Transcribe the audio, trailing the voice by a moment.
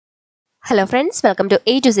Hello friends, welcome to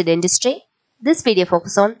A to Z Dentistry. This video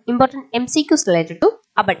focuses on important MCQs related to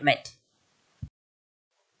abutment.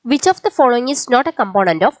 Which of the following is not a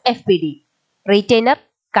component of FPD? Retainer,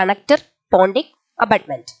 connector, ponding,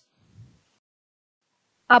 abutment.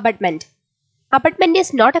 Abutment. Abutment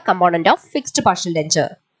is not a component of fixed partial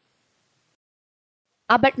denture.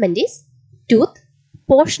 Abutment is tooth,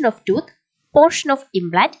 portion of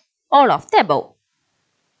implant, all of the above.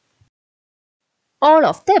 All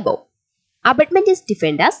of the above. Abutment is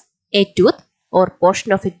defined as a tooth or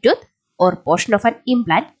portion of a tooth or portion of an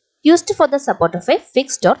implant used for the support of a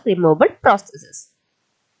fixed or removable prosthesis.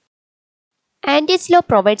 Ante's law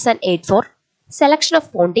provides an aid for selection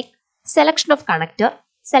of ponding, selection of connector,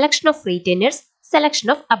 selection of retainers, selection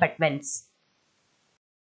of abutments.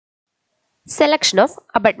 Selection of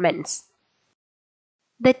abutments.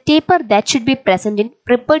 The taper that should be present in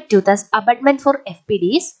prepared tooth as abutment for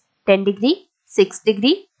FPD is 10 degree, 6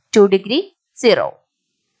 degree, 2 degree, 0.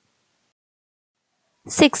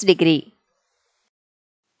 6 degree.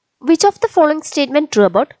 Which of the following statement true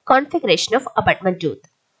about configuration of abutment tooth?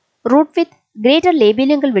 Root with greater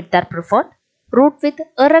labialingual width are preferred. Root with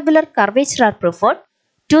irregular curvature are preferred.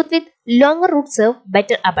 Tooth with longer root serve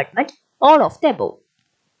better abutment. All of the above.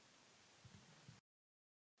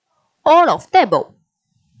 All of the above.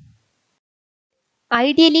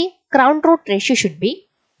 Ideally, crown root ratio should be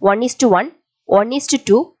 1:1,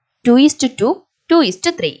 1:2, 2:2,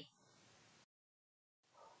 2:3.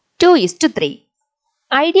 2:3.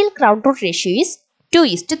 Ideal crown root ratio is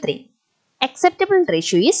 2:3. Acceptable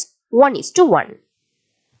ratio is 1:1.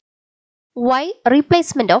 Why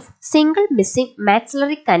replacement of single missing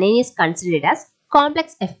maxillary canine is considered as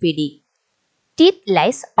complex FPD? Teeth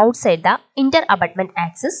lies outside the interabutment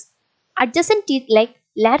axis. Adjacent teeth like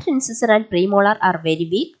lateral incisor and premolar are very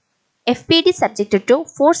weak. FPD subjected to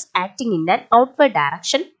force acting in an outward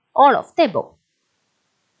direction. All of the above.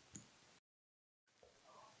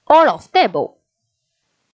 All of the above.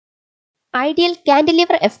 Ideal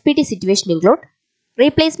cantilever FPD situation include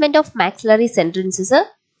replacement of maxillary central incisor,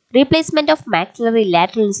 replacement of maxillary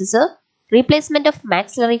lateral incisor, replacement of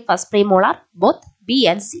maxillary first premolar, both B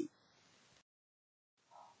and C.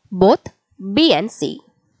 Both B and C.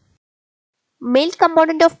 Male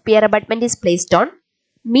component of pier abutment is placed on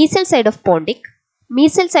mesial side of ponding,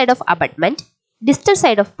 mesial side of abutment, distal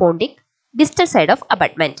side of ponding, distal side of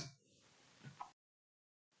abutment.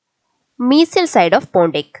 Mesial side of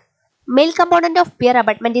ponding. Male component of pier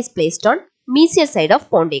abutment is placed on mesial side of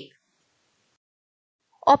ponding.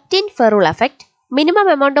 Obtained ferrule effect. Minimum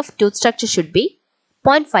amount of tooth structure should be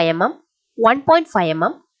 0.5 mm, 1.5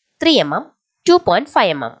 mm, 3 mm, 2.5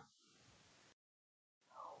 mm.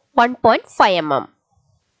 1.5 mm.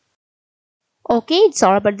 Okay, it's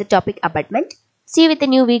all about the topic abutment. See you with a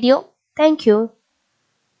new video. Thank you.